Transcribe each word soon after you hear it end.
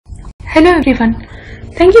Hello everyone,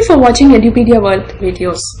 thank you for watching Edupedia World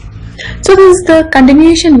videos. So this is the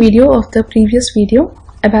continuation video of the previous video,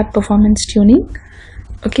 ABAP Performance Tuning,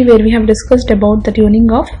 where we have discussed about the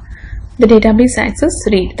tuning of the database access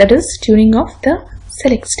read, that is tuning of the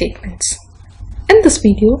select statements. In this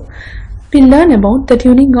video, we learn about the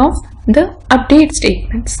tuning of the update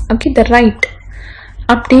statements, the write,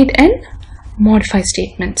 update and modify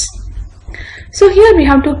statements. So here we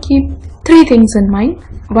have to keep three things in mind.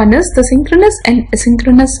 One is the synchronous and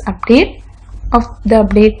asynchronous update of the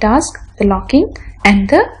update task, the locking, and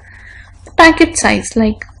the packet size,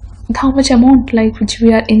 like how much amount which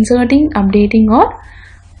we are inserting, updating or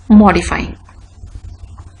modifying.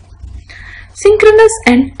 Synchronous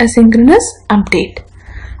and asynchronous update.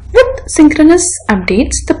 With synchronous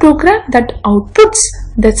updates, the program that outputs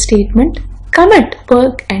the statement commit,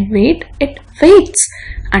 work and wait, it waits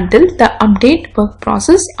until the update work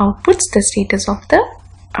process outputs the status of the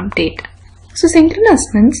update. So synchronous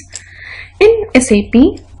means in SAP,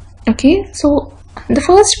 so the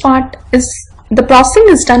first part is the processing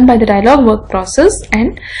is done by the dialog work process,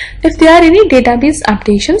 and if there are any database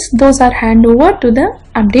updations, those are hand over to the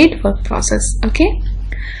update work process.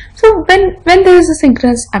 So when there is a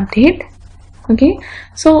synchronous update,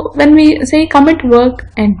 so when we say commit work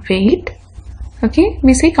and wait,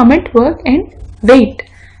 we say commit work and wait,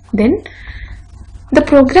 then the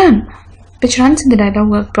program which runs in the dialog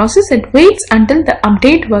work process, it waits until the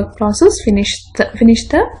update work process finish the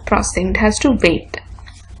processing. It has to wait.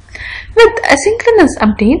 With asynchronous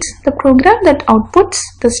updates, the program that outputs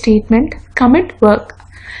the statement commit work,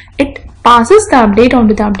 it passes the update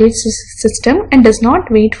onto the update system and does not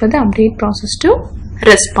wait for the update process to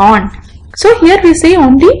respond. So here we say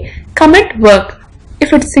only commit work.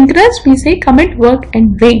 If it's synchronous, we say commit work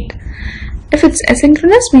and wait. If it's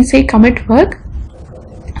asynchronous, we say commit work.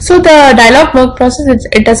 So the dialog work process,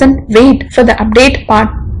 it doesn't wait for the update part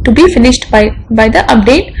to be finished by the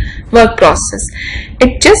update work process.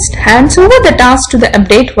 It just hands over the task to the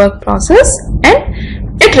update work process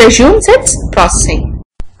and it resumes its processing.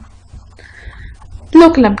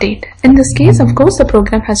 Local update. In this case, of course, the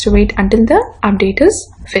program has to wait until the update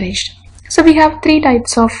is finished. So we have three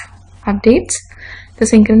types of updates. The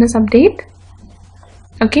synchronous update,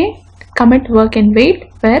 commit, work and wait,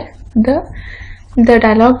 where the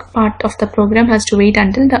dialog part of the program has to wait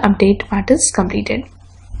until the update part is completed.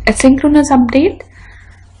 Asynchronous update,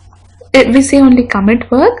 we say only commit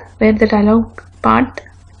work, where the dialog part,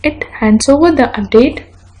 it hands over the update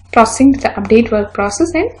processing to the update work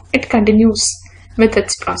process and it continues with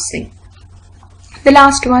its processing. The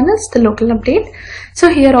last one is the local update. So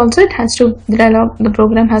here also it has to, the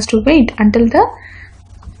program has to wait until the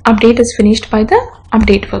update is finished by the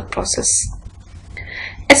update work process.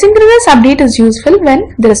 Asynchronous update is useful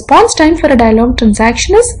when the response time for a dialog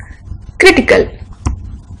transaction is critical.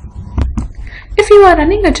 If you are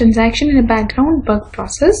running a transaction in a background work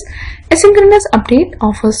process, asynchronous update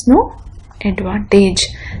offers no advantage.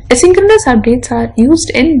 Asynchronous updates are used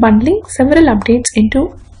in bundling several updates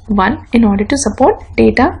into one in order to support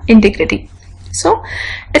data integrity. So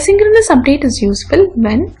asynchronous update is useful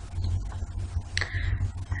when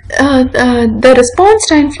the response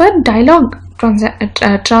time for dialog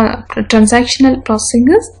transactional processing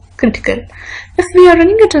is critical. If we are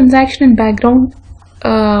running a transaction in background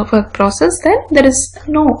work process, then there is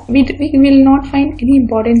no, we will not find any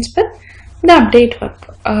importance with the update work,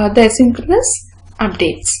 the asynchronous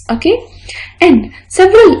updates. And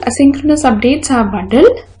several asynchronous updates are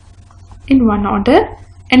bundled in one order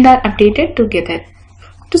and are updated together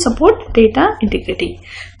to support data integrity.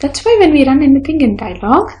 That's why when we run anything in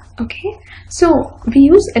dialog, so we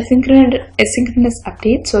use asynchronous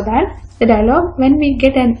update, so that the dialog, when we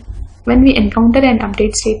encounter an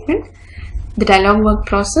update statement, the dialog work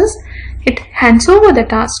process, it hands over the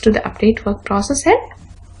task to the update work process and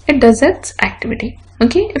it does its activity.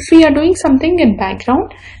 If we are doing something in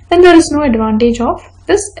background, then there is no advantage of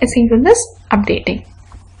this asynchronous updating.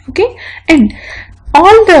 And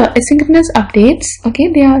all the asynchronous updates,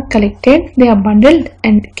 they are collected, they are bundled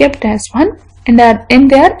and kept as one, and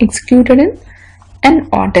they are executed in an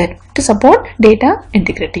order to support data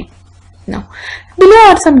integrity. Now, below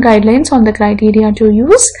are some guidelines on the criteria to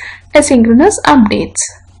use asynchronous updates.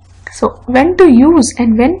 So, when to use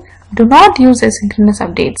and when do not use asynchronous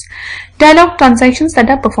updates. Dialog transactions that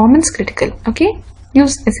are performance critical,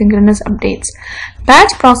 use asynchronous updates.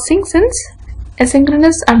 Batch processing, since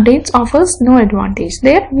asynchronous updates offers no advantage,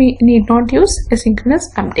 there we need not use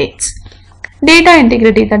asynchronous updates. Data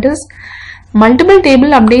integrity, that is multiple table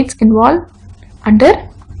updates involved under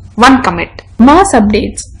one commit. Mass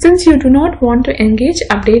updates, since you do not want to engage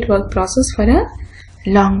update work process for a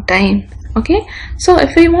long time. Okay, so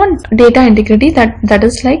if we want data integrity, that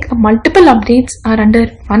is like multiple updates are under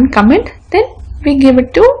one commit, then we give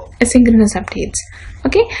it to asynchronous updates.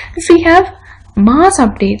 Okay, if we have mass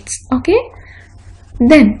updates, okay,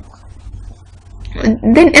 then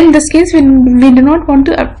in this case we do not want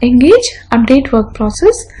to engage update work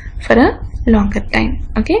process for a longer time.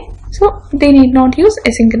 Okay, so they need not use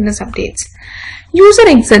asynchronous updates. User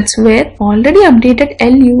exits where already updated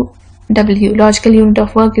LUW, logical unit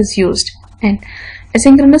of work, is used, and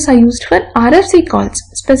asynchronous are used for RFC calls.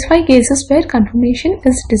 Specify cases where confirmation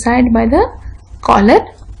is decided by the caller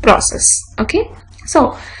process. Okay,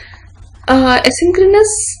 so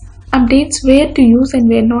asynchronous updates where to use and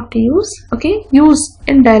where not to use. Okay, use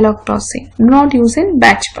in dialog processing, not use in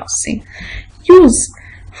batch processing. Use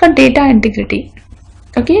for data integrity.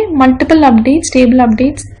 Okay, multiple updates, table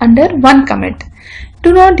updates under one commit.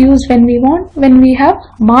 Do not use when we have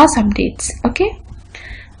mass updates. Okay,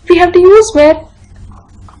 we have to use where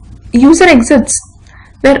user exits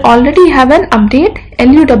where already have an update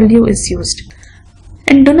LUW is used,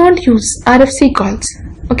 and do not use RFC calls.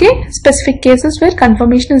 Okay, specific cases where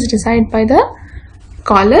confirmation is decided by the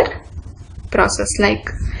caller process. Like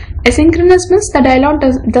asynchronous means the dialog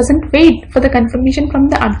doesn't wait for the confirmation from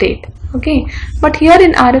the update. Okay, but here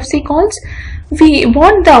in RFC calls we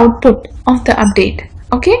want the output of the update.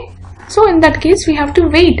 Okay, so in that case we have to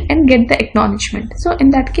wait and get the acknowledgement. So in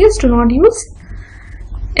that case do not use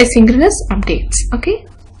asynchronous updates. Okay,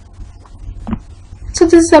 so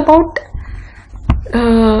this is about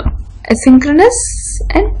asynchronous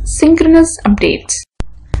and synchronous updates.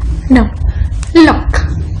 Now, lock.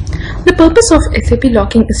 The purpose of SAP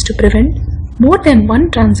locking is to prevent more than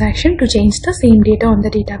one transaction to change the same data on the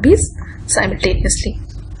database simultaneously.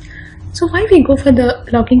 So why we go for the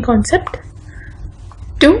locking concept?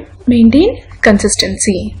 To maintain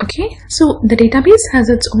consistency. Okay, so the database has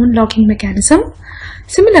its own locking mechanism.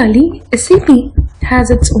 Similarly, SAP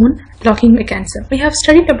has its own locking mechanism. We have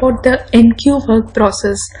studied about the NQ work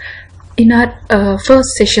process in our first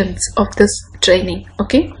sessions of this training.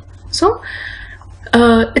 Okay, so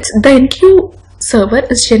it's the NQ server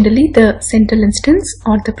is generally the central instance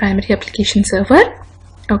or the primary application server.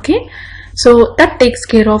 Okay, so that takes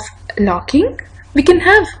care of locking.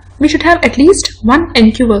 We should have at least one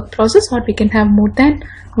NQ work process, or we can have more than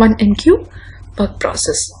one NQ work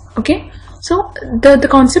process. Okay, so the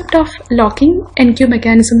concept of locking NQ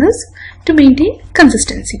mechanism is to maintain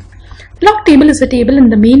consistency. Lock table is a table in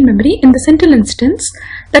the main memory in the central instance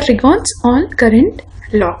that records all current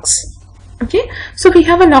locks. Okay, so we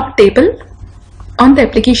have a lock table on the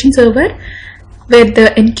application server where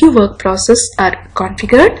the NQ work process are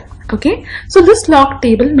configured. Okay, so this lock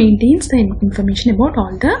table maintains the information about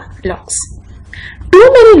all the locks. Too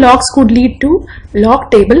many locks could lead to lock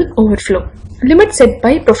table overflow. Limit set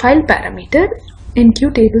by profile parameter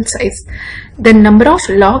NQ table size. The number of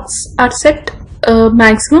locks are set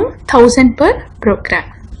maximum 1000 per program.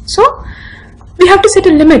 So we have to set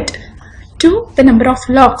a limit to the number of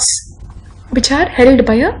locks which are held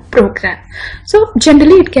by a program. So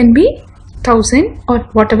generally it can be 1000 or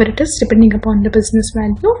whatever it is, depending upon the business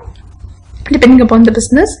value, depending upon the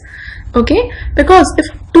business. Okay, because if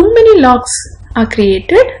too many locks are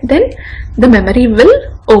created, then the memory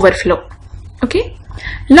will overflow. Okay,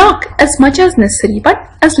 lock as much as necessary but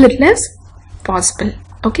as little as possible.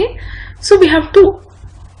 Okay, so we have to,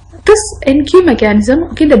 this NQ mechanism,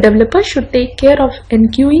 okay, the developer should take care of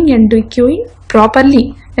NQing and dequeuing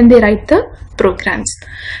properly when they write the programs.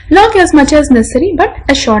 Lock as much as necessary but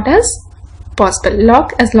as short as possible.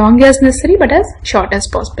 Lock as long as necessary but as short as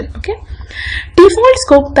possible. Okay, default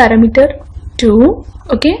scope parameter 2,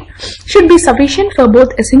 okay, should be sufficient for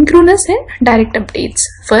both asynchronous and direct updates.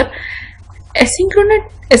 For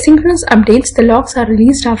asynchronous updates, the locks are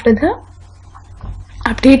released after the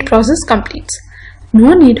update process completes.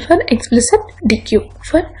 No need for explicit dequeue.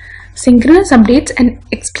 For synchronous updates, an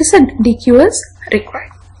explicit dequeue is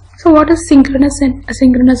required. So what is synchronous and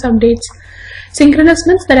asynchronous updates? Synchronous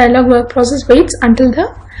means the dialog work process waits until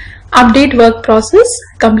the update work process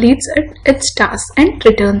completes its task and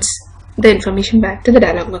returns the information back to the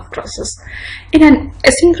dialog work process. In an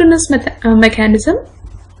asynchronous mechanism,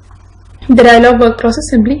 the dialog work process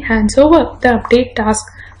simply hands over the update task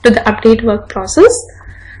to the update work process,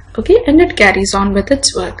 okay, and it carries on with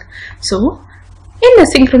its work. So in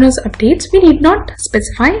asynchronous updates, we need not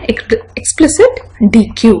specify explicit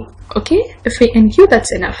dequeue. Okay, if we enqueue,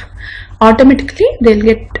 that's enough. Automatically they'll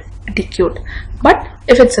get dequeued. But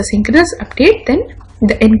if it's a synchronous update, then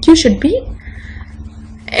the enqueue should be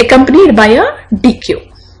accompanied by a dequeue.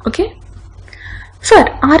 Okay, for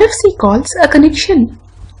RFC calls, a connection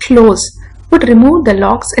close would remove the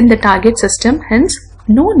locks in the target system, hence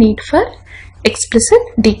no need for explicit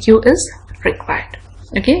DQ is required.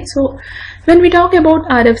 Okay, so when we talk about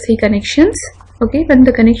RFC connections, okay, when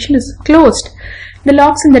the connection is closed, the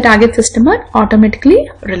locks in the target system are automatically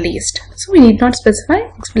released. So we need not specify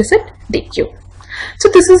explicit DQ. So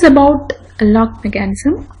this is about a lock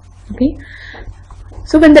mechanism. Okay,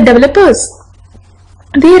 so when the developers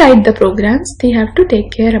they write the programs, they have to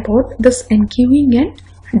take care about this enqueuing and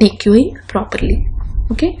dequeuing properly.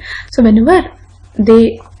 Okay, so whenever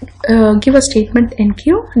they give a statement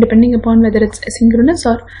enqueue, depending upon whether it's asynchronous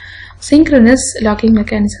or synchronous locking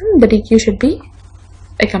mechanism, the dequeue should be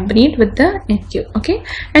accompanied with the enqueue. Okay,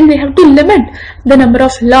 and we have to limit the number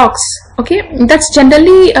of locks. Okay, that's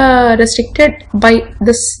generally restricted by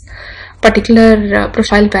this particular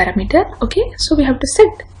profile parameter. Okay, so we have to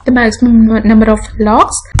set the maximum number of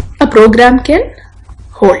locks a program can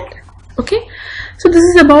hold. Okay, so this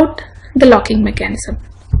is about the locking mechanism.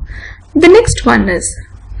 The next one is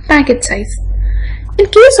packet size. In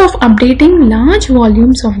case of updating large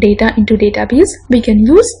volumes of data into database, we can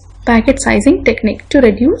use packet sizing technique to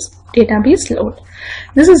reduce database load.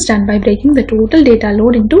 This is done by breaking the total data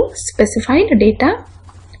load into specified data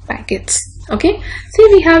packets. Okay, see,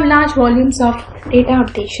 we have large volumes of data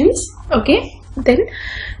updations. Okay, then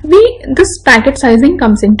this packet sizing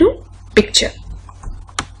comes into picture.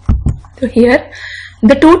 So here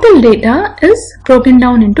the total data is broken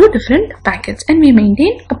down into different packets and we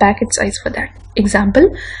maintain a packet size for that. Example,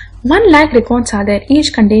 1 lakh records are there,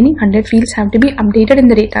 each containing 100 fields have to be updated in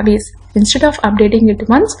the database. Instead of updating it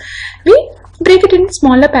once, we break it in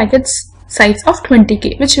smaller packets size of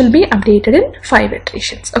 20k, which will be updated in 5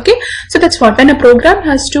 iterations. Okay, so that's what, when a program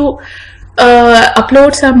has to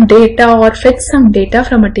upload some data or fetch some data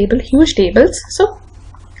from a table, huge tables. So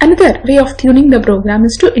another way of tuning the program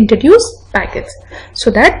is to introduce packets so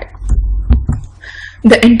that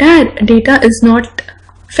the entire data is not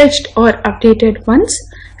fetched or updated once,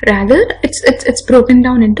 rather it's broken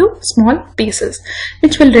down into small pieces,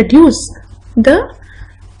 which will reduce the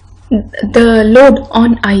load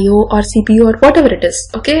on IO or CPU or whatever it is.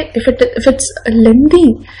 Okay, if it's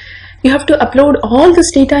lengthy, you have to upload all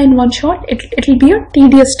this data in one shot, it will be a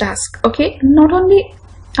tedious task. Okay, not only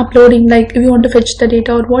uploading, like if you want to fetch the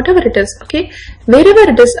data or whatever it is. Okay, wherever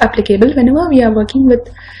it is applicable, whenever we are working with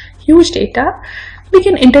huge data, we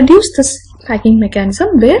can introduce this packing mechanism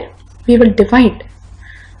where we will divide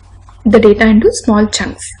the data into small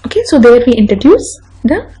chunks. Okay, so there we introduce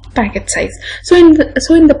the packet size. So in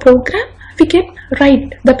the program we can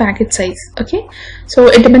write the packet size. Okay, so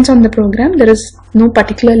it depends on the program, there is no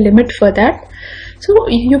particular limit for that. So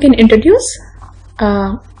you can introduce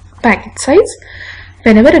packet size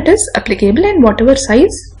whenever it is applicable and whatever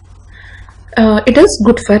size it is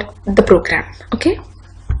good for the program. Okay,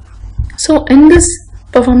 so in this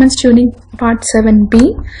performance tuning part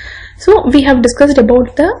 7b, so we have discussed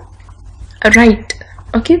about the write.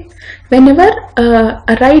 Okay, whenever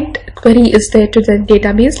a write query is there to the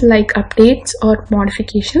database, like updates or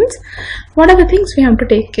modifications, what are the things we have to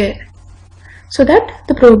take care so that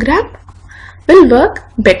the program will work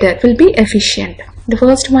better, will be efficient. The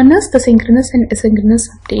first one is the synchronous and asynchronous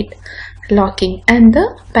update locking and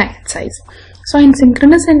the packet size. So in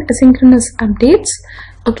synchronous and asynchronous updates,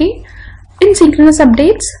 okay, in synchronous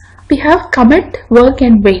updates we have commit, work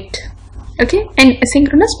and wait. Okay, and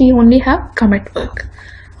asynchronous we only have commit work,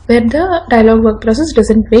 where the dialog work process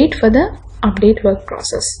doesn't wait for the update work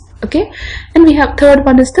process. Okay, and we have third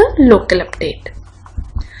one is the local update.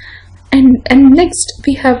 And next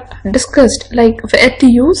we have discussed like where to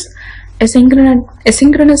use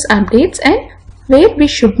asynchronous updates and where we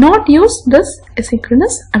should not use this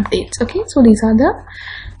asynchronous updates. Okay, so these are the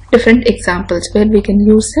different examples where we can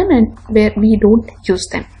use them and where we don't use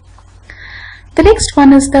them. The next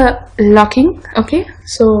one is the locking. Okay,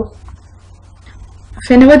 so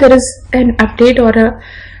whenever there is an update or a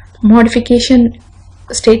modification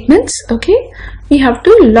statements, okay, we have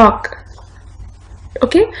to lock.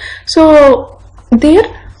 Okay, so there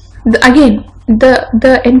again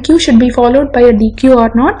the enqueue should be followed by a dequeue or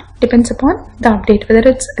not, depends upon the update, whether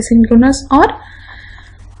it's asynchronous or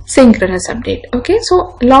synchronous update. Okay,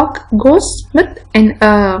 so lock goes with an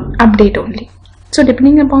update only. So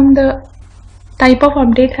depending upon the type of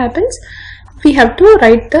update happens, we have to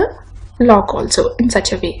write the lock also in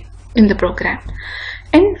such a way in the program.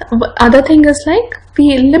 And other thing is like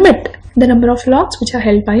we limit the number of locks which are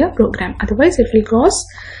held by a program, otherwise it will cause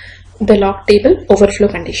the lock table overflow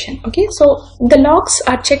condition. Okay, so the locks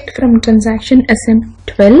are checked from transaction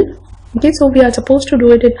SM12. Okay, so we are supposed to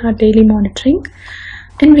do it in our daily monitoring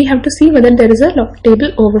and we have to see whether there is a lock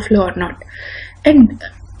table overflow or not. And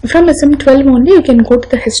from SM12 only you can go to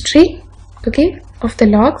the history, okay, of the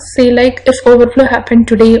logs. Say like if overflow happened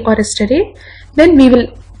today or yesterday, then we will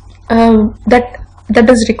that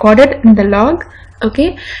is recorded in the log,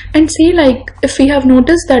 okay. And say like if we have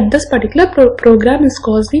noticed that this particular program is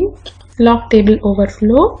causing log table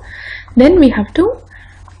overflow, then we have to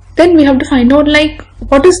find out like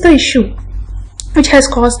what is the issue which has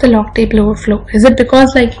caused the log table overflow. Is it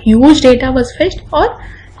because like huge data was fetched, or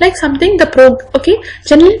like something okay,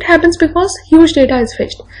 generally it happens because huge data is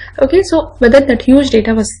fetched, okay. So whether that huge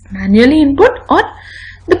data was manually input or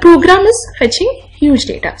the program is fetching huge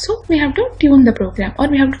data, so we have to tune the program, or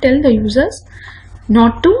we have to tell the users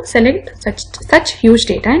not to select such huge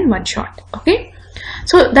data in one shot, okay.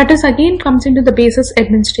 So that is again comes into the basis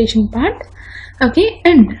administration part, okay.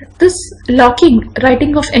 And this locking,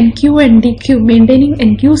 writing of NQ and DQ, maintaining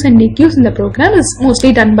NQs and DQs in the program is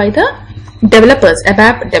mostly done by the developers,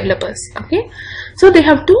 ABAP developers, okay. So they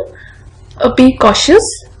have to be cautious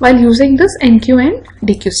while using this NQ and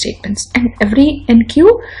DQ statements, and every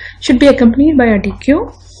NQ should be accompanied by a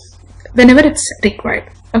DQ whenever it's required,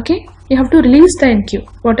 okay. You have to release the NQ,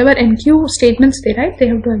 whatever NQ statements they write, they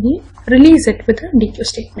have to again release it with a DQ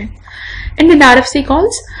statement. And in RFC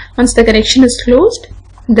calls, once the connection is closed,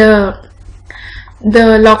 the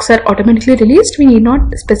logs are automatically released. We need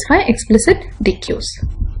not specify explicit DQs.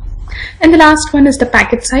 And the last one is the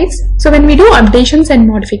packet size. So when we do updations and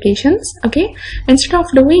modifications, okay, instead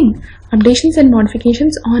of doing updations and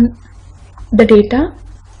modifications on the data,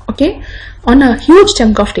 okay, on a huge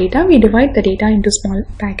chunk of data, we divide the data into small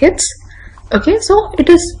packets, okay. So it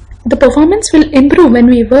is, the performance will improve when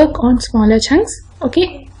we work on smaller chunks,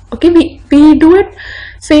 okay. Okay, we do it,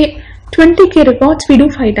 say 20k records we do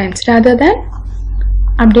 5 times rather than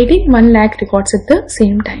updating 1 lakh records at the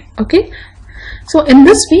same time, okay. So in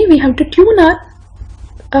this way we have to tune our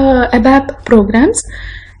ABAP programs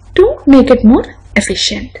to make it more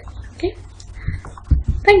efficient, okay.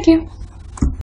 Thank you.